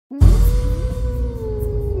Good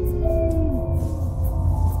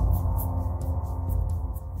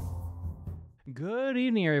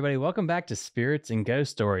evening, everybody. Welcome back to Spirits and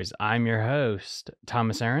Ghost Stories. I'm your host,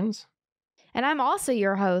 Thomas Aarons. And I'm also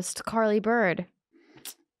your host, Carly Bird.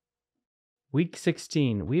 Week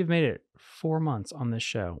 16. We've made it 4 months on this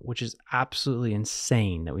show, which is absolutely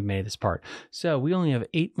insane that we made this part. So we only have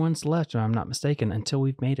 8 months left, if I'm not mistaken, until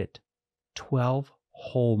we've made it 12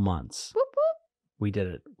 whole months. Whoop, whoop. We did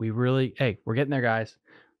it. We're getting there, guys.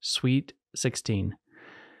 Sweet 16.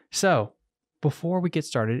 So before we get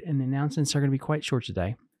started, and the announcements are going to be quite short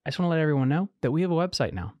today, I just want to let everyone know that we have a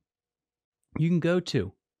website now. You can go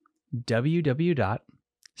to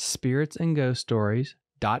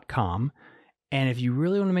www.spiritsandghoststories.com. And if you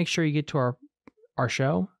really want to make sure you get to our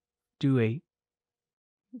show, do a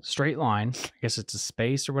straight line. I guess it's a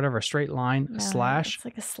space or whatever, a straight line, a slash. It's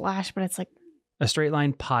like a slash, but it's like a straight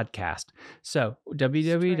line podcast. So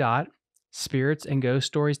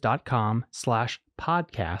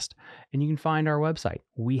www.spiritsandghoststories.com/podcast. And you can find our website.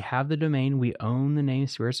 We have the domain. We own the name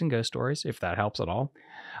Spirits and Ghost Stories, if that helps at all.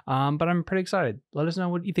 But I'm pretty excited. Let us know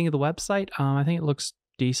what you think of the website. I think it looks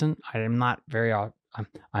decent.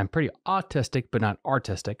 I'm pretty autistic, but not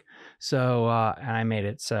artistic. So, and I made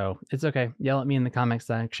it. So it's okay. Yell at me in the comments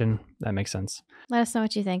section. That makes sense. Let us know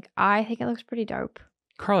what you think. I think it looks pretty dope.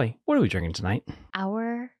 Carly, what are we drinking tonight?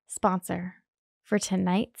 Our sponsor for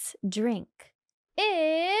tonight's drink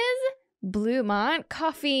is Bluemont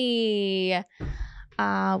Coffee.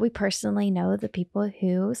 We personally know the people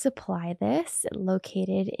who supply this,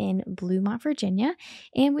 located in Bluemont, Virginia,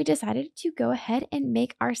 and we decided to go ahead and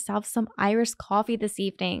make ourselves some Irish coffee this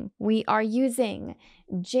evening. We are using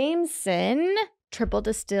Jameson triple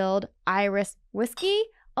distilled Irish whiskey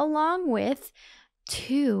along with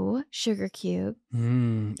 2 sugar cubes.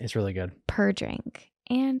 It's really good. Per drink.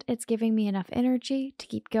 And it's giving me enough energy to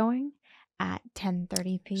keep going at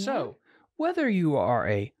 10:30 p.m. So, whether you are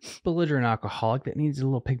a belligerent alcoholic that needs a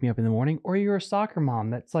little pick-me-up in the morning, or you're a soccer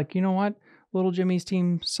mom that's like, you know what? Little Jimmy's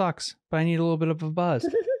team sucks, but I need a little bit of a buzz.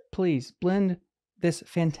 Please blend this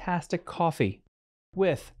fantastic coffee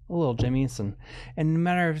with a little Jameson. And no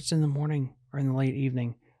matter if it's in the morning or in the late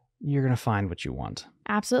evening, you're going to find what you want.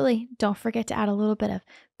 Absolutely. Don't forget to add a little bit of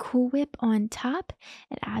Cool Whip on top.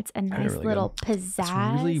 It adds a nice really little good.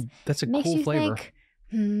 pizzazz. That's a Makes cool you flavor. Think,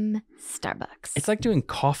 Starbucks. It's like doing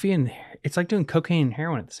coffee and it's like doing cocaine and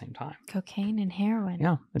heroin at the same time. Cocaine and heroin.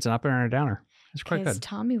 Yeah, it's an up and a downer. It's quite good.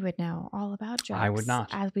 Tommy would know all about drugs. I would not.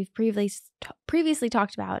 As we've previously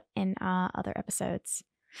talked about in other episodes.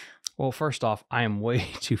 Well, first off, I am way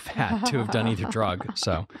too fat to have done either drug.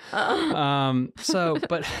 So,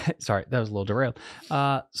 but sorry, that was a little derailed.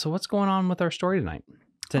 So what's going on with our story tonight?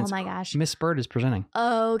 Since oh my gosh. Miss Bird is presenting.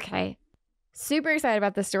 Okay. Super excited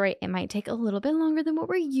about this story. It might take a little bit longer than what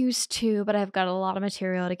we're used to, but I've got a lot of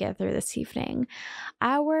material to get through this evening.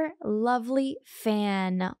 Our lovely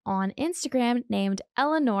fan on Instagram named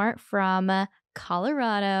Eleanor from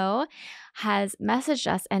Colorado has messaged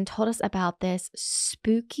us and told us about this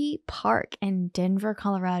spooky park in Denver,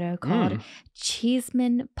 Colorado called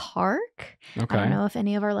Cheeseman Park. Okay. I don't know if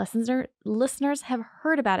any of our listeners have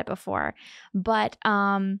heard about it before, but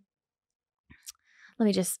let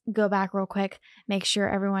me just go back real quick, make sure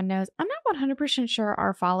everyone knows. I'm not 100% sure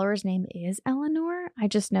our follower's name is Eleanor. I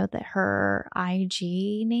just know that her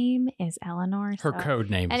IG name is Eleanor. Her code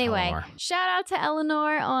name is Eleanor. Shout out to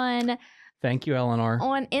Eleanor on... Thank you, Eleanor.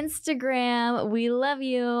 On Instagram. We love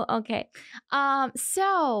you. Okay.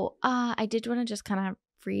 So I did want to just kind of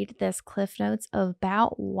read this cliff notes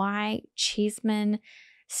about why Cheeseman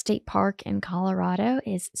State Park in Colorado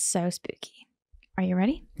is so spooky. Are you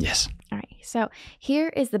ready? Yes. All right. So here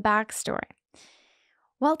is the backstory.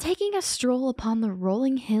 While taking a stroll upon the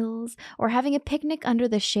rolling hills or having a picnic under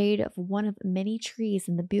the shade of one of many trees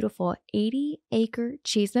in the beautiful 80-acre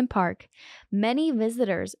Cheeseman Park, many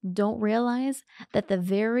visitors don't realize that they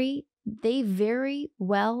very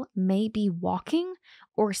well may be walking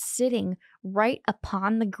or sitting right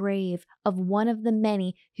upon the grave of one of the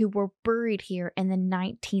many who were buried here in the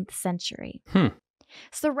 19th century.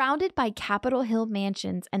 Surrounded by Capitol Hill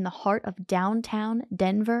mansions in the heart of downtown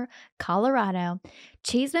Denver, Colorado,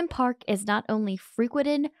 Cheeseman Park is not only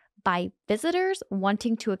frequented by visitors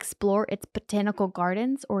wanting to explore its botanical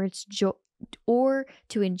gardens or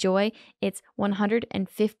to enjoy its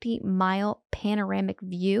 150-mile panoramic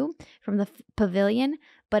view from the pavilion,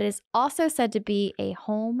 but is also said to be a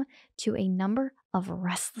home to a number of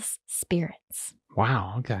restless spirits.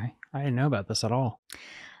 Wow, okay. I didn't know about this at all.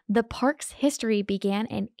 The park's history began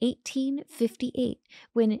in 1858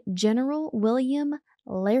 when General William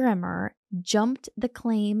Larimer jumped the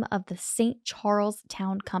claim of the St. Charles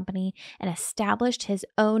Town Company and established his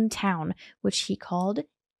own town, which he called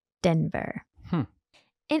Denver.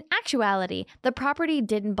 In actuality, the property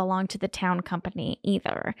didn't belong to the town company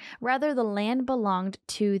either. Rather, the land belonged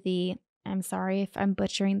to the, I'm sorry if I'm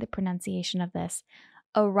butchering the pronunciation of this,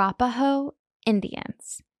 Arapaho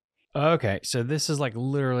Indians. Okay, so this is like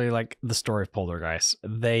literally like the story of Poltergeist.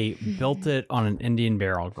 They built it on an Indian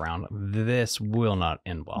burial ground. This will not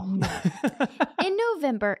end well. In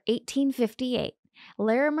November 1858,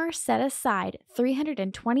 Larimer set aside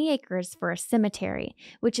 320 acres for a cemetery,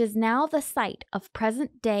 which is now the site of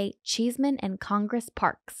present-day Cheeseman and Congress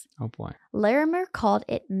Parks. Oh boy. Larimer called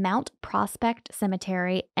it Mount Prospect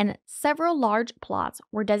Cemetery, and several large plots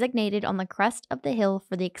were designated on the crest of the hill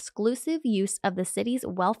for the exclusive use of the city's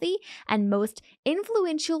wealthy and most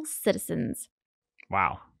influential citizens.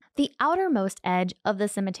 Wow. The outermost edge of the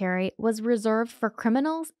cemetery was reserved for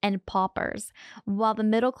criminals and paupers, while the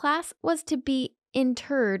middle class was to be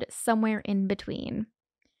interred somewhere in between.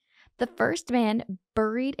 The first man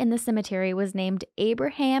buried in the cemetery was named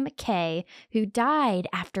Abraham Kay, who died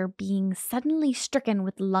after being suddenly stricken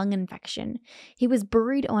with lung infection. He was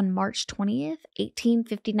buried on March 20th,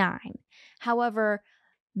 1859. However,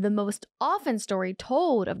 the most often story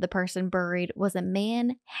told of the person buried was a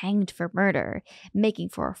man hanged for murder, making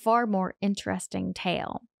for a far more interesting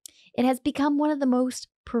tale. It has become one of the most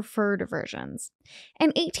preferred versions.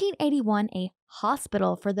 In 1881, a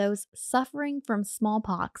hospital for those suffering from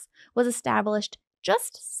smallpox was established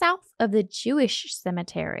just south of the Jewish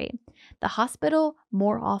cemetery. The hospital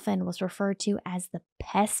more often was referred to as the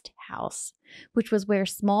pest house, which was where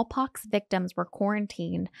smallpox victims were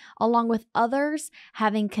quarantined, along with others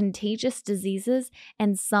having contagious diseases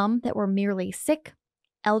and some that were merely sick,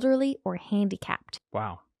 elderly, or handicapped.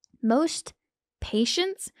 Wow. Most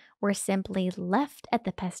patients were simply left at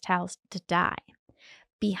the pest house to die.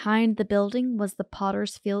 Behind the building was the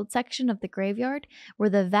Potter's Field section of the graveyard, where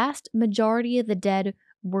the vast majority of the dead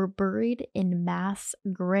were buried in mass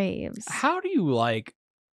graves. How do you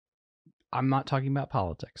I'm not talking about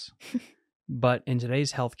politics, but in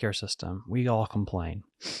today's healthcare system, we all complain.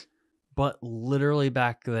 But literally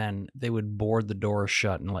back then, they would board the doors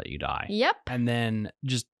shut and let you die. Yep. And then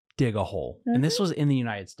just dig a hole. And this was in the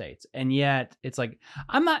United States. And yet it's like,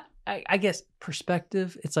 I guess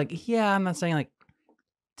perspective, it's like, yeah, I'm not saying like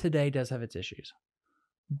today does have its issues,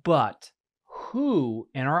 but who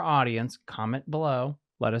in our audience, comment below,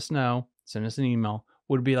 let us know, send us an email,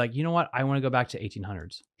 would be like, you know what? I want to go back to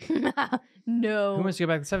 1800s. No. Who wants to go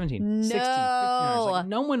back to 17, No. 16, 1500s? Like,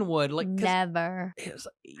 no one would. Like, never.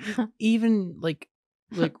 Even like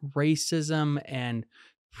racism and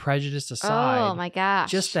prejudice aside. Oh my gosh.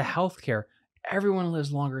 Just the healthcare. Everyone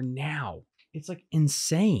lives longer now. It's like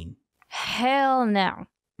insane. Hell no.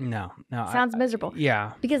 No. Sounds miserable.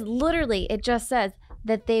 Yeah. Because literally it just says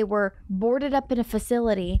that they were boarded up in a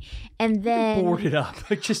facility and then boarded up.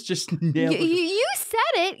 Like just nailed it. You said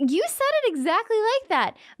it. You said it exactly like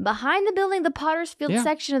that. Behind the building, the Potter's Field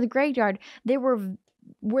section of the graveyard, they were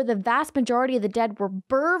where the vast majority of the dead were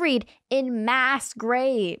buried in mass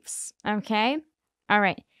graves. Okay? All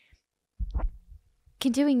right.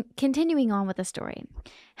 Continuing on with the story.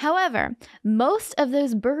 However, most of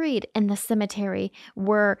those buried in the cemetery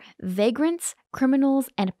were vagrants, criminals,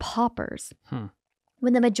 and paupers.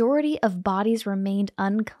 When the majority of bodies remained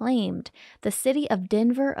unclaimed, the city of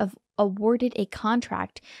Denver awarded a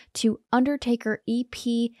contract to undertaker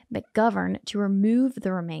E.P. McGovern to remove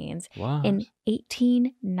the remains in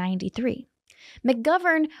 1893.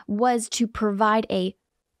 McGovern was to provide a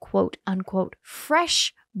quote-unquote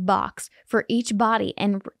fresh box for each body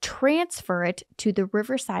and transfer it to the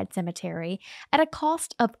Riverside Cemetery at a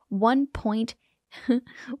cost of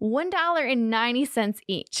 $1.90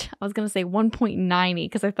 each. I was going to say 1.90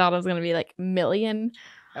 because I thought it was going to be like million.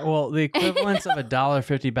 Well, the equivalence of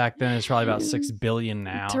 $1.50 back then is probably about $6 billion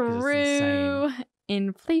now. True.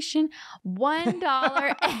 Inflation. $1.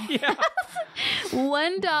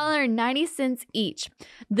 $1.90 each.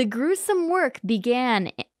 The gruesome work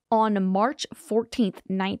began on March 14th,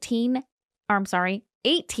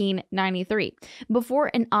 1893,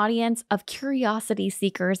 before an audience of curiosity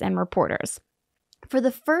seekers and reporters. For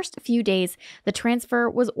the first few days, the transfer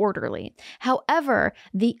was orderly. However,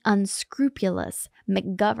 the unscrupulous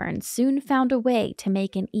McGovern soon found a way to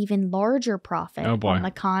make an even larger profit on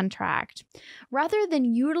the contract. Rather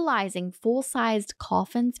than utilizing full-sized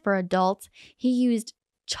coffins for adults, he used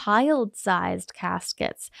child-sized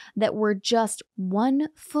caskets that were just 1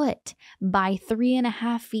 foot by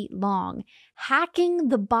 3.5 feet long, hacking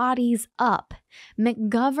the bodies up.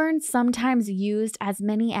 McGovern sometimes used as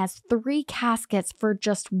many as 3 caskets for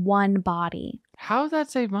just 1 body. How does that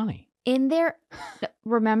save money? In there,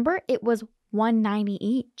 remember, it was $190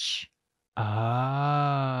 each.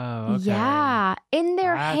 Oh, okay. Yeah. In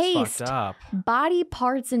their That's haste, fucked up. body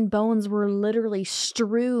parts and bones were literally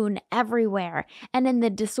strewn everywhere. And in the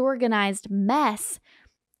disorganized mess,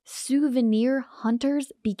 souvenir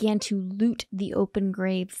hunters began to loot the open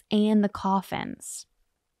graves and the coffins.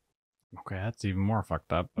 Okay, that's even more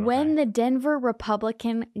fucked up. When the Denver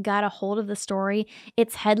Republican got a hold of the story,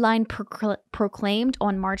 its headline proclaimed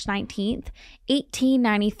on March 19th,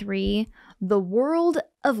 1893, "The World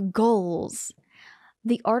of Goals."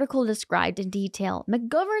 The article described in detail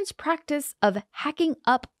McGovern's practice of hacking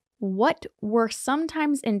up what were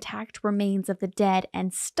sometimes intact remains of the dead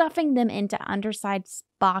and stuffing them into undersized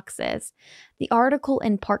boxes. The article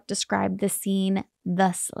in part described the scene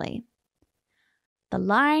thusly. The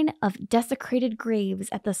line of desecrated graves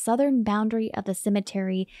at the southern boundary of the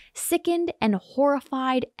cemetery sickened and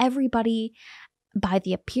horrified everybody by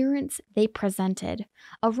the appearance they presented.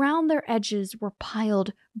 Around their edges were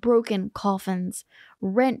piled broken coffins,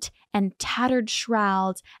 rent and tattered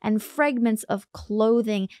shrouds, and fragments of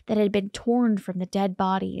clothing that had been torn from the dead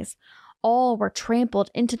bodies. All were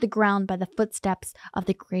trampled into the ground by the footsteps of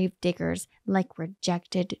the grave diggers like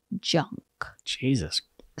rejected junk. Jesus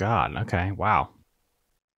God. Okay. Wow.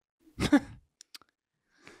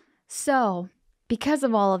 So, because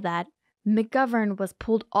of all of that, McGovern was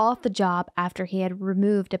pulled off the job after he had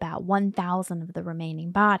removed about 1,000 of the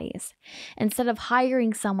remaining bodies. Instead of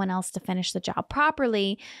hiring someone else to finish the job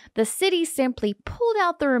properly, the city simply pulled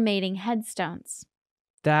out the remaining headstones.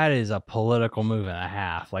 That is a political move and a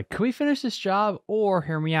half. Like, can we finish this job? Or,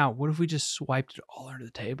 hear me out, what if we just swiped it all under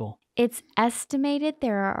the table? It's estimated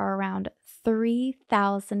there are around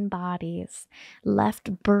 3,000 bodies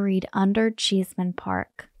left buried under Cheeseman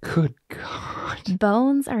Park. Good God.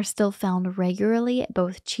 Bones are still found regularly at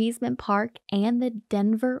both Cheeseman Park and the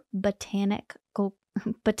Denver Botanical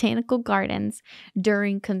Gardens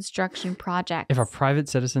during construction projects. If a private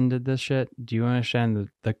citizen did this shit, do you understand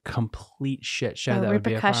the complete shit show The that would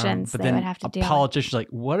be repercussions But they then would have to a deal with. politician's like,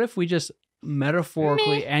 what if we just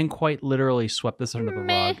metaphorically and quite literally swept this under the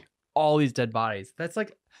rug? All these dead bodies. That's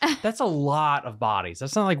like, that's a lot of bodies.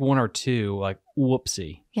 That's not like 1 or 2, like,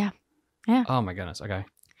 whoopsie. Yeah. Oh my goodness. Okay.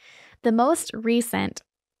 The most recent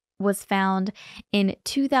was found in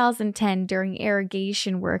 2010 during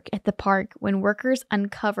irrigation work at the park when workers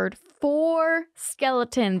uncovered 4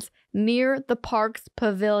 skeletons near the park's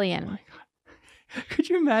pavilion. Oh my God. Could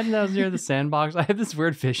you imagine that was near the sandbox? I have this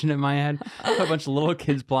weird vision in my head. A bunch of little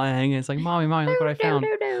kids playing. And it's like, Mommy, look what I found.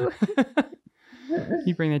 No.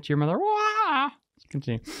 You bring that to your mother. Wah!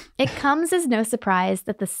 Continue. It comes as no surprise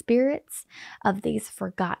that the spirits of these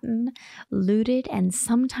forgotten, looted, and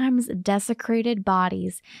sometimes desecrated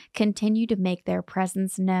bodies continue to make their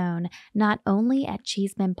presence known, not only at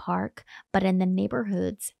Cheeseman Park, but in the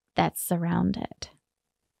neighborhoods that surround it.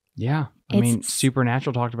 Yeah. I mean,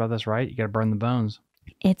 Supernatural talked about this, right? You got to burn the bones.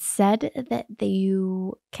 It's said that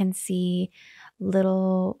you can see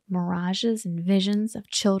little mirages and visions of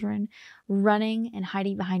children running and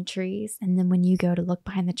hiding behind trees. And then when you go to look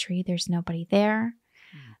behind the tree, there's nobody there.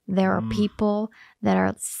 There are people that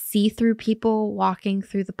are see-through people walking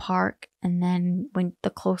through the park. And then when the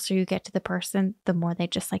closer you get to the person, the more they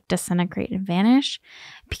just like disintegrate and vanish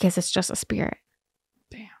because it's just a spirit.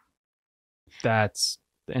 Damn. That's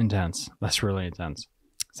intense. That's really intense.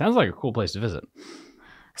 Sounds like a cool place to visit.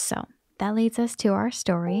 So that leads us to our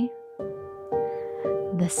story.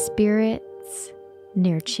 The spirits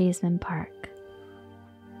near Cheeseman Park.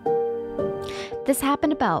 This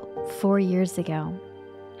happened about 4 years ago.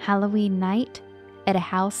 Halloween night at a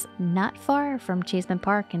house not far from Cheeseman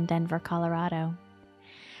Park in Denver, Colorado.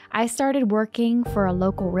 I started working for a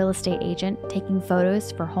local real estate agent, taking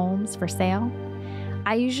photos for homes for sale.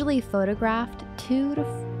 I usually photographed 2 to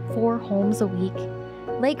 4 homes a week,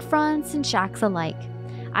 lakefronts and shacks alike.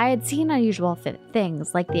 I had seen unusual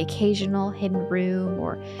things like the occasional hidden room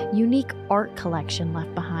or unique art collection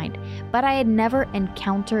left behind, but I had never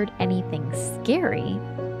encountered anything scary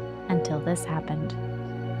until this happened.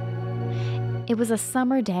 It was a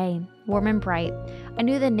summer day, warm and bright. I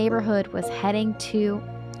knew the neighborhood I was heading to,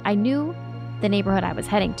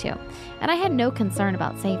 and I had no concern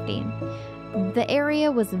about safety. The area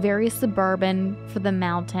was very suburban for the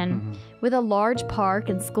mountain, with a large park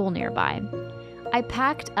and school nearby. I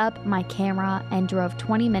packed up my camera and drove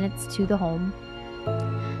 20 minutes to the home.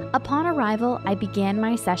 Upon arrival, I began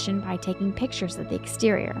my session by taking pictures of the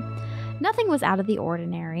exterior. Nothing was out of the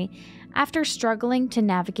ordinary. After struggling to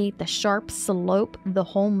navigate the sharp slope the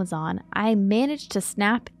home was on, I managed to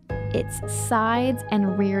snap its sides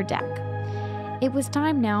and rear deck. It was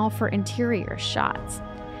time now for interior shots.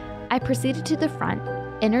 I proceeded to the front,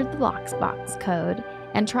 entered the lockbox code,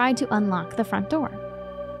 and tried to unlock the front door.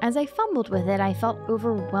 As I fumbled with it, I felt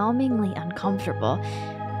overwhelmingly uncomfortable.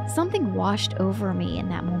 Something washed over me in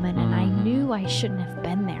that moment, and I knew I shouldn't have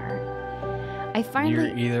been there.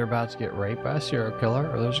 You're either about to get raped by a serial killer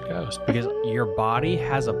or there's a ghost, because your body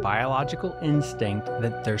has a biological instinct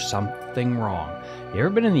that there's something wrong. You ever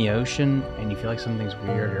been in the ocean and you feel like something's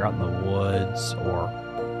weird? You're out in the woods or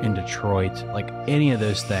in Detroit, like any of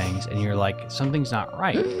those things, and you're like, something's not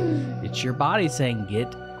right. It's your body saying, get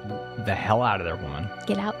the hell out of there, woman.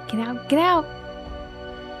 Get out, get out, get out.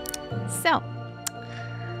 So,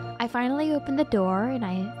 I finally opened the door and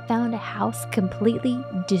I found a house completely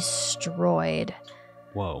destroyed.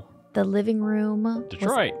 Whoa. The living room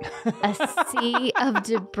Detroit. was a sea of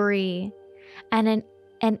debris and an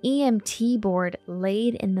EMT board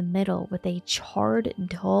laid in the middle with a charred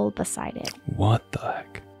doll beside it. What the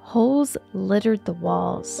heck? Holes littered the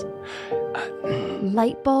walls.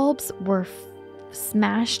 Light bulbs were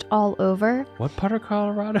smashed all over. What part of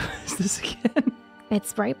Colorado is this again?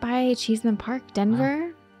 It's right by Cheeseman Park, Denver.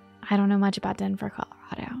 Wow. I don't know much about Denver,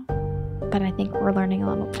 Colorado, but I think we're learning a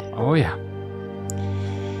little bit. Oh, yeah.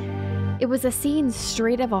 It was a scene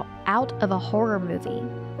straight out of a horror movie.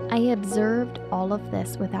 I observed all of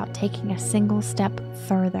this without taking a single step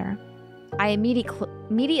further. I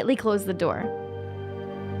immediately closed the door,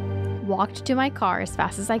 walked to my car as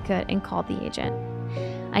fast as I could, and called the agent.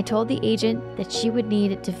 I told the agent that she would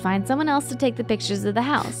need to find someone else to take the pictures of the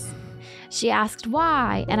house. She asked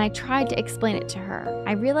why, and I tried to explain it to her.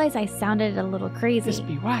 I realized I sounded a little crazy. Just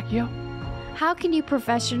be whack, yo. How can you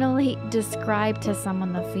professionally describe to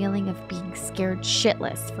someone the feeling of being scared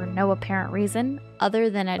shitless for no apparent reason other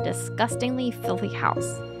than a disgustingly filthy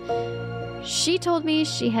house? She told me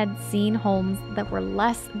she had seen homes that were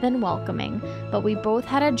less than welcoming, but we both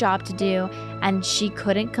had a job to do, and she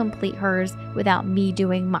couldn't complete hers without me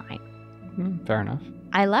doing mine. Fair enough.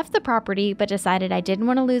 I left the property, but decided I didn't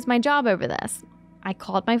want to lose my job over this. I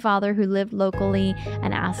called my father, who lived locally,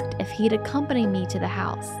 and asked if he'd accompany me to the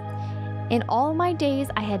house. In all my days,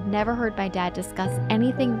 I had never heard my dad discuss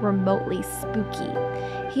anything remotely spooky.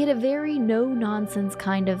 He was a very no-nonsense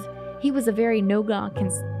kind of man.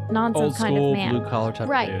 Old school, blue-collar type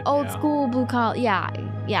right, of dude. Old school, blue-collar, yeah.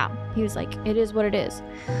 He was like, it is what it is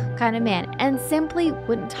kind of man, and simply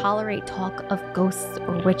wouldn't tolerate talk of ghosts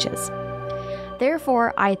or witches.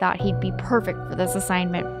 Therefore, I thought he'd be perfect for this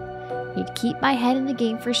assignment. He'd keep my head in the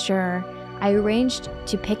game for sure. I arranged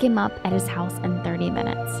to pick him up at his house in 30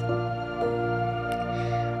 minutes.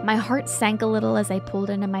 My heart sank a little as I pulled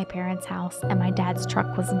into my parents' house and my dad's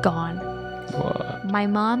truck was gone. What? My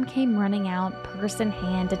mom came running out, purse in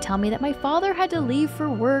hand, to tell me that my father had to leave for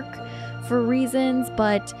work for reasons,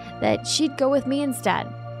 but that she'd go with me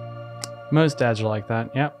instead. Most dads are like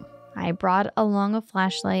that, yep. I brought along a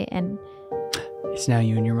flashlight and it's now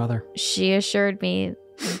you and your mother. She assured me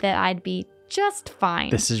that I'd be just fine.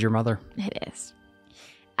 This is your mother. It is.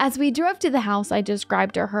 As we drove to the house, I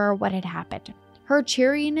described to her what had happened. Her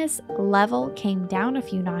cheeriness level came down a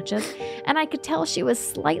few notches, and I could tell she was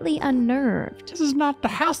slightly unnerved. This is not the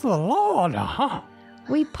house of the Lord, huh?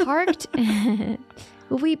 We parked in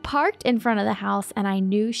front of the house, and I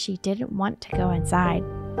knew she didn't want to go inside.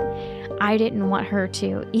 I didn't want her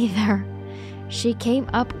to either. She came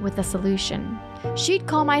up with a solution. She'd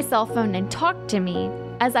call my cell phone and talk to me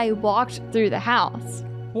as I walked through the house.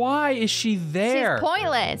 Why is she there? She's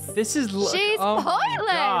pointless. She's pointless. My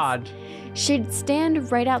God. She'd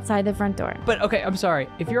stand right outside the front door. But okay, I'm sorry.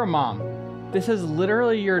 If you're a mom, this is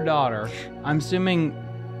literally your daughter. I'm assuming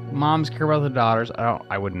moms care about the daughters.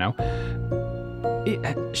 I wouldn't know.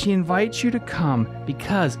 She invites you to come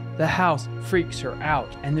because the house freaks her out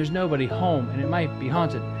and there's nobody home and it might be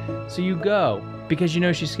haunted. So you go because you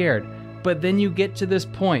know she's scared. But then you get to this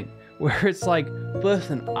point where it's like,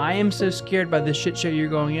 listen, I am so scared by this shit show you're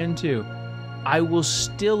going into. I will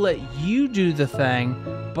still let you do the thing,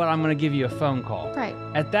 but I'm going to give you a phone call. Right.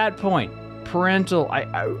 At that point,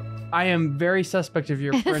 I am very suspect of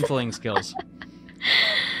your parentaling skills.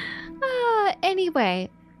 Anyway,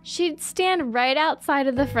 she'd stand right outside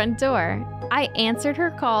of the front door. I answered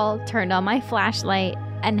her call, turned on my flashlight,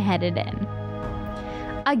 and headed in.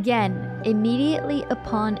 Again, immediately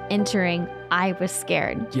upon entering, I was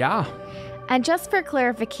scared. Yeah. And just for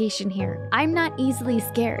clarification here, I'm not easily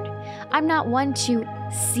scared. I'm not one to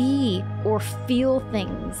see or feel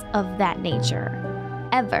things of that nature,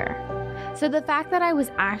 ever. So the fact that I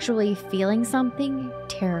was actually feeling something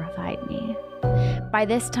terrified me. By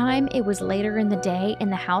this time, it was later in the day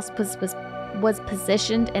and the house was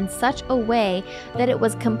positioned in such a way that it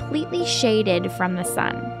was completely shaded from the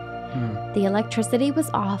sun. The electricity was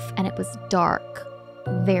off and it was dark,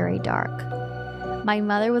 very dark. My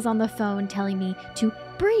mother was on the phone telling me to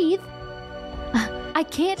breathe. I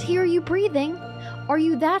can't hear you breathing. Are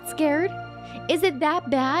you that scared? Is it that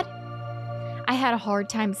bad? I had a hard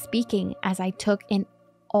time speaking as I took in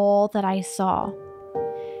all that I saw.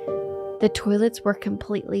 The toilets were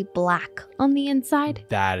completely black on the inside.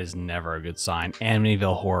 That is never a good sign.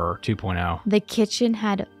 Amityville Horror 2.0. The kitchen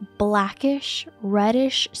had blackish,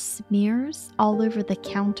 reddish smears all over the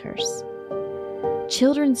counters.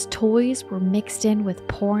 Children's toys were mixed in with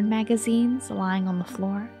porn magazines lying on the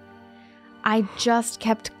floor. I just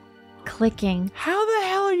kept clicking. How the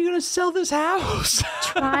hell are you going to sell this house?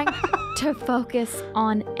 Trying to focus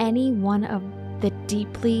on any one of the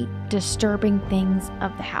deeply disturbing things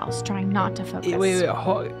of the house, trying not to focus. Wait,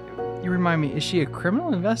 you remind me, is she a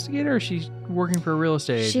criminal investigator or is she working for a real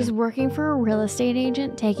estate agent? She's working for a real estate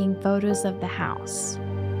agent taking photos of the house.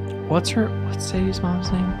 What's Sadie's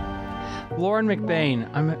mom's name? Lauren McBain.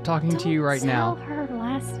 I'm talking to you right now. Don't tell her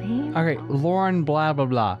last name. Okay, Lauren blah blah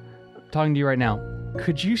blah. I'm talking to you right now.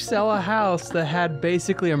 Could you sell a house that had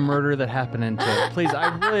basically a murder that happened into it? Please,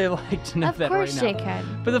 I'd really like to know that right now. Of course she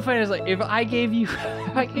could. But the point is, like, if I gave you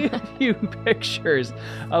pictures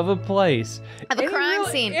of a place, of a crime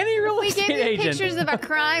scene, any real estate agent, we gave you pictures of a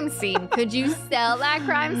crime scene. Could you sell that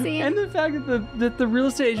crime scene? And the fact that the real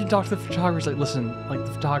estate agent talked to the photographer's like, listen, like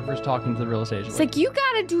the photographer's talking to the real estate agent. It's like you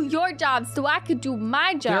gotta do your job so I could do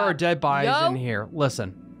my job. There are dead bodies in here.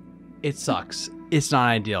 Listen, it sucks. It's not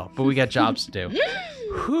ideal, but we got jobs to do.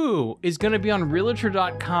 Who is going to be on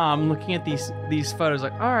realtor.com looking at these photos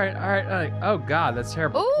like, all right, oh God, that's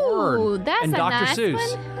terrible. Ooh, that's and a Dr. nice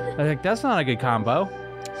Seuss. one. I think that's not a good combo.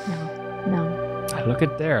 No. Look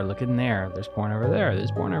at there, look in there. There's porn over there,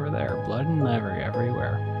 there's porn over there. Blood and liver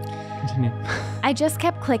everywhere. Continue. I just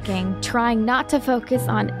kept clicking, trying not to focus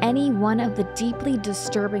on any one of the deeply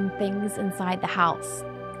disturbing things inside the house.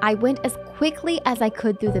 I went as quickly as I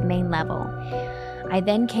could through the main level. I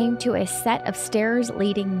then came to a set of stairs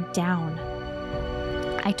leading down.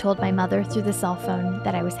 I told my mother through the cell phone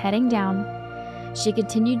that I was heading down. She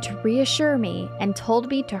continued to reassure me and told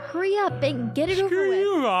me to hurry up and get it over with.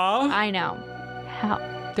 You, Mom. I know. How?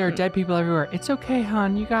 There are dead people everywhere. It's okay,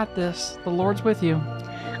 hon. You got this. The Lord's with you.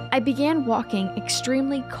 I began walking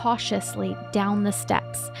extremely cautiously down the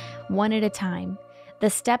steps, one at a time. The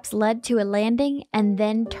steps led to a landing and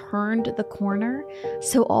then turned the corner,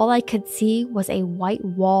 so all I could see was a white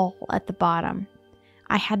wall at the bottom.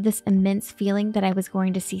 I had this immense feeling that I was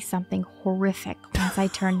going to see something horrific once I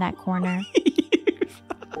turned that corner.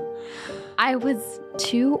 I was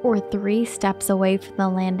 2 or 3 steps away from the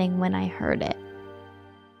landing when I heard it.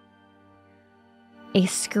 A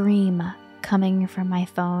scream coming from my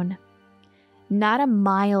phone. Not a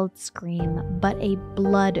mild scream, but a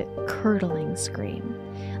blood-curdling scream.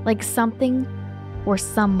 Like something or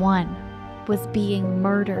someone was being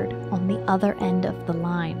murdered on the other end of the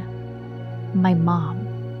line. My mom.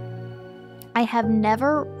 I have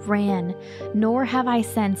never ran, nor have I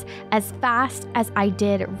since, as fast as I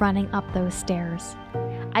did running up those stairs.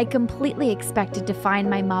 I completely expected to find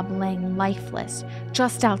my mom laying lifeless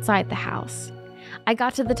just outside the house. I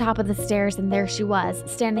got to the top of the stairs and there she was,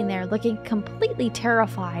 standing there looking completely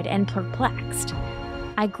terrified and perplexed.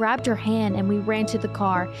 I grabbed her hand and we ran to the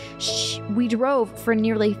car. We drove for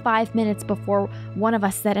nearly 5 minutes before one of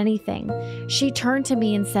us said anything. She turned to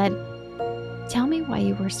me and said, "Tell me why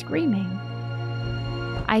you were screaming."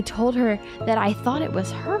 I told her that I thought it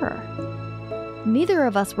was her. Neither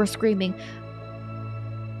of us were screaming,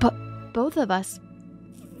 but both of us,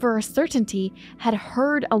 for a certainty, had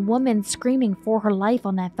heard a woman screaming for her life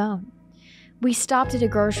on that phone. We stopped at a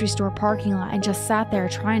grocery store parking lot and just sat there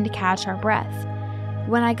trying to catch our breath.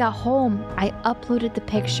 When I got home, I uploaded the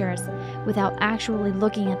pictures without actually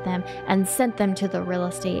looking at them and sent them to the real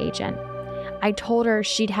estate agent. I told her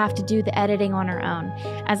she'd have to do the editing on her own,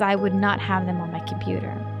 as I would not have them on my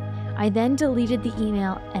computer. I then deleted the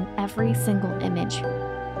email and every single image.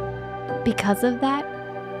 Because of that,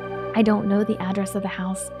 I don't know the address of the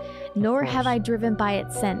house, nor have I driven by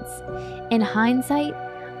it since. In hindsight,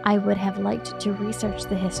 I would have liked to research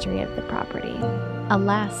the history of the property.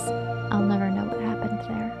 Alas, I'll never know what happened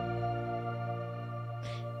there.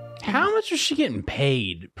 How much was she getting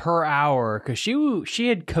paid per hour? Because she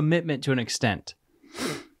had commitment to an extent.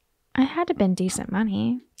 It had to have been decent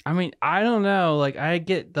money. I mean, I don't know. Like, I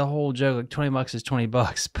get the whole joke, like $20 is $20,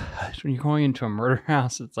 but when you're going into a murder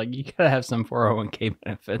house, it's like you gotta have some 401k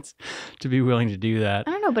benefits to be willing to do that.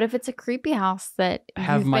 I don't know, but if it's a creepy house that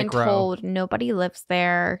Have you've micro. been told nobody lives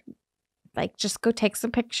there, like just go take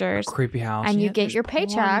some pictures. Creepy house, and you get there's your porn and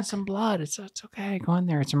paycheck. some blood. It's okay. Go in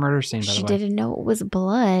there. It's a murder scene. By She the way, didn't know it was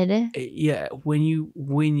blood. yeah.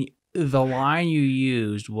 The line you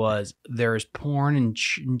used was there's porn and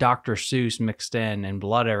Dr. Seuss mixed in and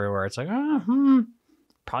blood everywhere. It's like,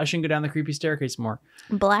 probably shouldn't go down the creepy staircase more.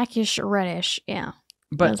 Blackish, reddish, yeah.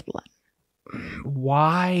 But that's blood.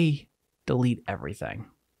 Why delete everything?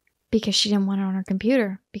 Because she didn't want it on her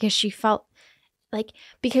computer. Because she felt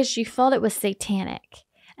it was satanic.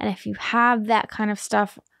 And if you have that kind of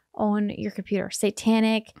stuff on your computer,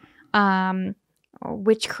 satanic,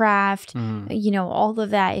 witchcraft, all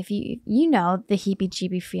of that, if you know the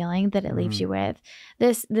heebie-jeebie feeling that it leaves you with,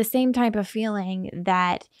 the same type of feeling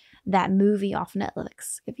that movie off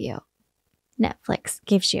Netflix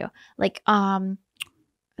gives you, like the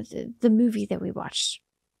movie that we watched,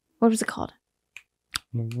 what was it called?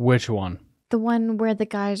 Which one? The one where the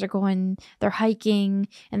guys they're hiking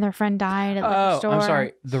and their friend died at the store. I'm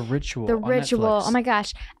sorry. The Ritual. The Ritual. Netflix. Oh my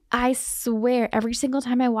gosh. I swear every single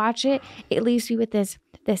time I watch it, it leaves me with this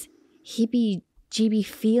heebie-jeebie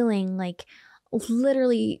feeling, like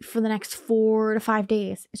literally for the next 4 to 5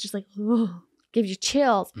 days. It's just like, ugh, gives you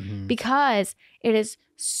chills because it is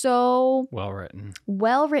so well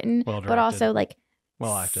written, but also like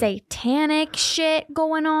satanic shit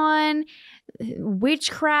going on.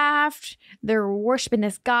 Witchcraft, they're worshiping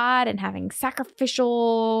this god and having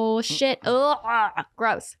sacrificial shit. Ugh,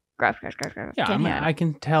 gross. Yeah, I mean, I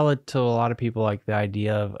can tell it to a lot of people, like the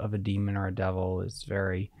idea of a demon or a devil is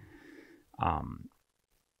very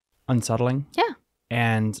unsettling. Yeah.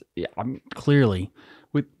 And yeah, I mean, clearly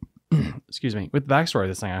with excuse me, with the backstory of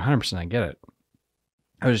this thing, 100% I get it.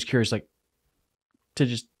 I was just curious, like, to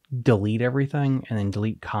just delete everything and then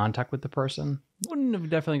delete contact with the person. Wouldn't have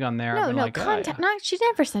definitely gone there. Contact. No, she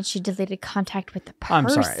never said she deleted contact with the person. I'm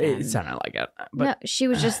sorry, it sounded like it. But no, she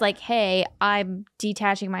was just like, "Hey, I'm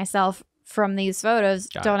detaching myself from these photos.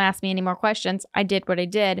 Don't ask me any more questions. I did what I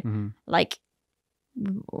did. Like,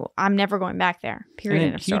 I'm never going back there."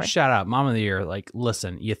 Period. And huge shout out, Mom of the Year. Like,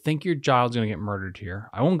 listen, you think your child's gonna get murdered here?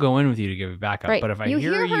 I won't go in with you to give it backup. Right. But if I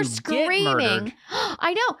hear her screaming, get murdered,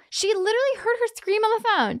 I know she literally heard her scream on the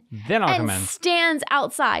phone. Then I'll come in. Stands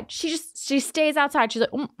outside. She stays outside. She's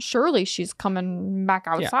like, surely she's coming back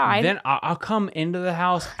outside. Yeah, then I'll come into the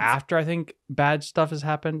house after I think bad stuff has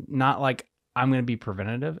happened. Not like I'm going to be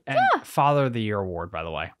preventative. And Father of the Year award, by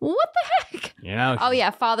the way. What the heck? You know. Oh,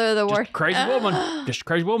 yeah. Father of the Award. Crazy woman. Just a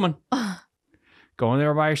crazy woman. Going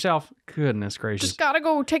there by yourself. Goodness gracious. Just got to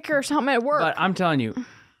go take care of something at work. But I'm telling you,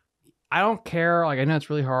 I don't care. Like, I know it's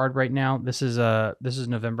really hard right now. This is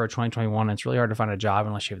November 2021. And it's really hard to find a job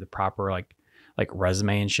unless you have the proper like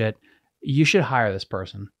resume and shit. You should hire this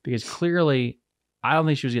person because clearly I don't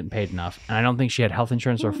think she was getting paid enough. And I don't think she had health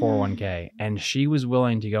insurance or 401k. And she was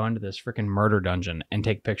willing to go into this freaking murder dungeon and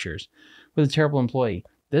take pictures with a terrible employee.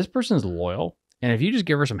 This person is loyal. And if you just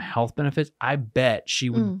give her some health benefits, I bet she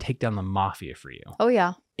would take down the mafia for you. Oh,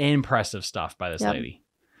 yeah. Impressive stuff by this lady.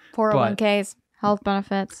 401ks, health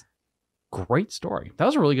benefits. Great story. That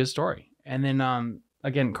was a really good story. And then,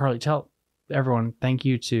 again, Carly, tell everyone, thank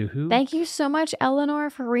you to who? Thank you so much, Eleanor,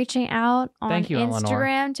 for reaching out on Instagram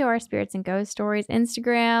Eleanor. To our Spirits and Ghost Stories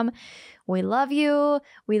Instagram. We love you.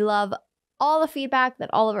 We love all the feedback that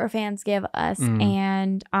all of our fans give us,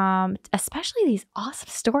 and especially these awesome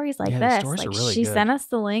stories like this. Stories are really she good. sent us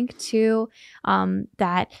the link to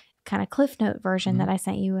that kind of Cliff Note version that I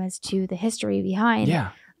sent you as to the history behind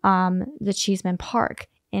the Cheeseman Park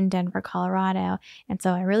in Denver, Colorado. And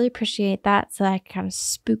so I really appreciate that. So I kind of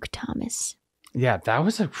spook Thomas. Yeah, that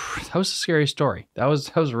was a scary story. That was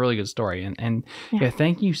a really good story. And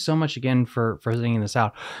thank you so much again for sending this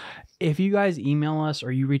out. If you guys email us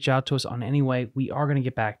or you reach out to us on any way, we are going to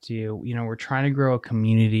get back to you. You know, we're trying to grow a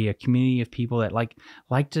community of people that like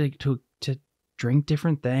to drink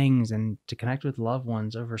different things and to connect with loved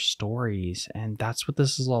ones over stories. And that's what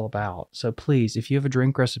this is all about. So please, if you have a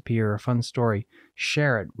drink recipe or a fun story,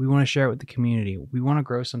 share it. We want to share it with the community. We want to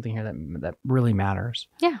grow something here that really matters.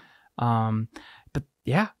 Yeah. But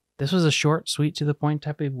yeah, this was a short, sweet, to the point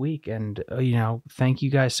type of week. And, thank you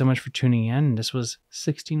guys so much for tuning in. This was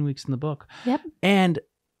 16 weeks in the book. Yep. And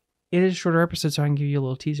it is a shorter episode, so I can give you a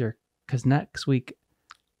little teaser. Because next week,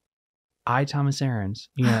 Thomas Aarons,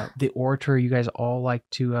 the orator you guys all like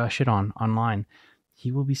to shit on online,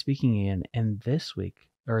 he will be speaking again. And this week,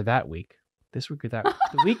 or that week, this week or that.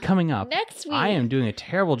 The week coming up. Next week. I am doing a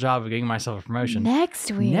terrible job of getting myself a promotion.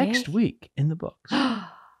 Next week. Next week in the books.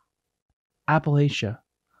 Appalachia,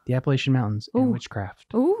 the Appalachian Mountains, and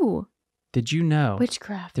witchcraft. Ooh. Did you know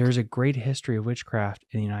Witchcraft. there's a great history of witchcraft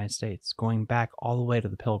in the United States, going back all the way to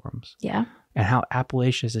the Pilgrims? Yeah. And how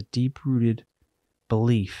Appalachia is a deep-rooted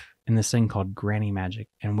belief in this thing called granny magic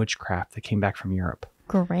and witchcraft that came back from Europe.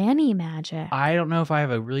 Granny magic. I don't know if I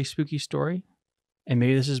have a really spooky story, and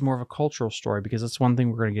maybe this is more of a cultural story because that's one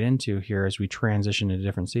thing we're going to get into here as we transition to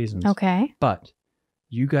different seasons. Okay. But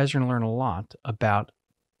you guys are going to learn a lot about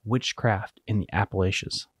witchcraft in the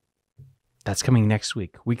Appalachians. That's coming next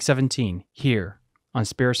week, week 17, here on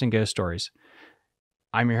Spirits and Ghost Stories.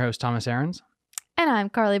 I'm your host, Thomas Aarons. And I'm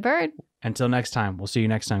Carly Bird. Until next time, we'll see you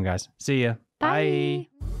next time, guys. See ya. Bye.